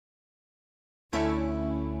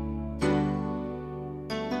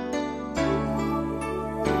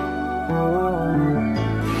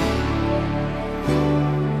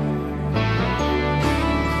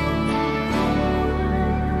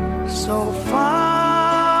So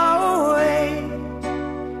far away,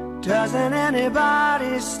 doesn't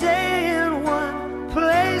anybody stay in one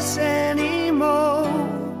place anymore?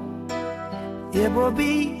 It will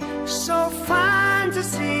be so fine to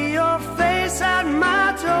see your face at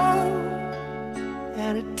my door,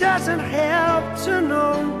 and it doesn't help to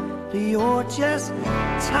know that you're just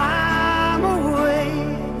time away.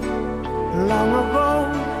 Long ago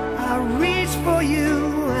I reached for you,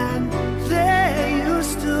 and there you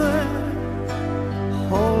stood.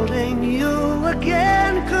 Holding you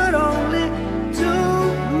again could only do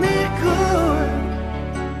me good.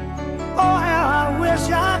 Oh, how I wish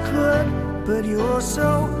I could, but you're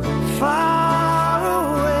so far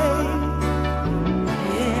away.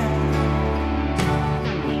 Yeah.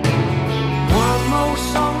 One more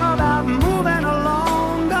song about moving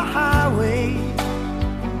along the highway.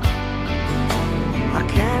 I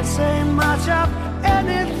can't say much of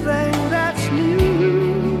anything that's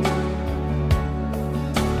new,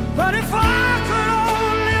 but if I could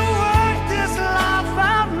only work this life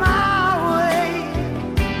out my way,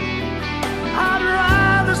 I'd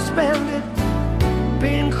rather spend it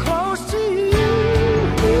being close to you.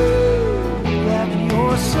 That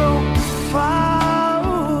you're so far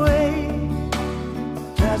away,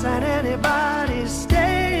 doesn't anybody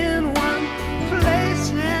stay in one place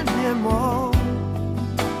anymore?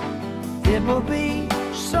 It will be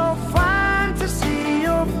so fine to see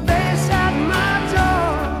your face at my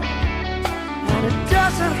door, and it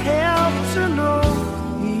doesn't help to know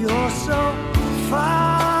you're so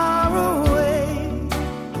far away,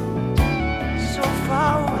 so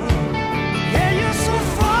far away. Yeah, you're so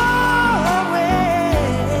far away.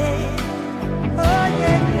 Oh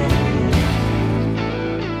yeah, yeah.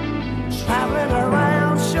 Traveling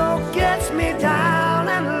around sure gets me down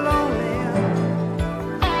and lonely.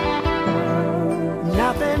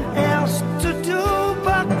 Nothing else to do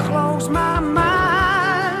but close my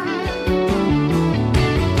mind,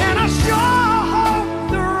 and I sure hope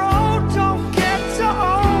the road don't get to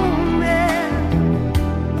own me.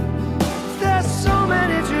 There's so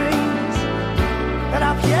many dreams that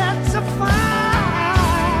I've yet to find,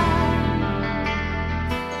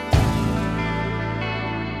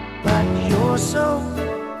 but you're so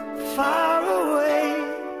far away,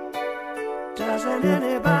 doesn't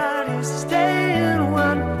anybody